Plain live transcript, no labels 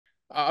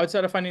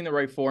Outside of finding the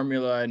right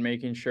formula and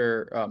making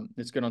sure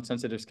it's good on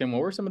sensitive skin,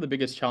 what were some of the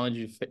biggest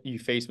challenges you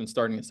faced when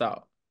starting this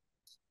out?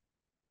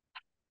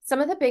 Some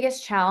of the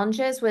biggest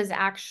challenges was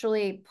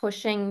actually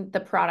pushing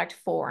the product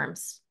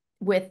forms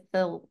with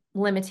the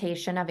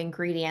limitation of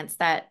ingredients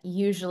that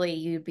usually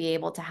you'd be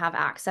able to have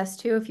access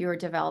to if you were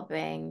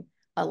developing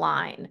a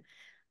line.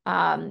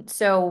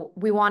 So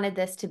we wanted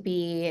this to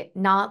be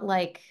not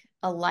like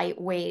a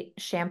lightweight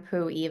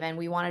shampoo, even.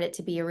 We wanted it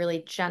to be a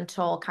really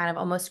gentle, kind of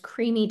almost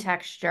creamy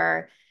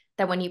texture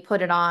that when you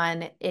put it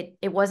on,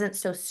 it wasn't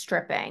so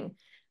stripping.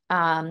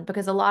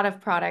 Because a lot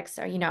of products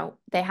are,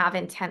 they have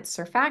intense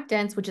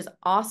surfactants, which is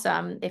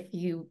awesome if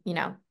you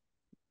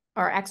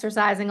are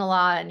exercising a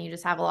lot and you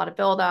just have a lot of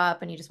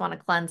buildup and you just want to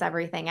cleanse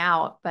everything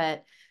out.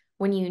 But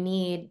when you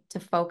need to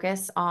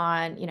focus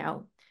on,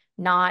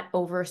 not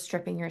over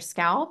stripping your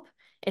scalp,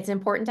 it's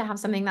important to have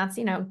something that's,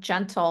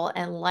 gentle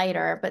and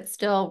lighter, but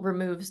still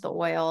removes the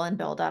oil and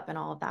buildup and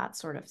all of that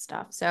sort of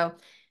stuff. So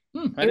I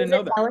it didn't was a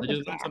know that. I delicate just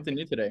learned dance. something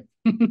new today.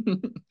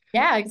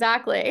 Yeah,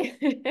 exactly.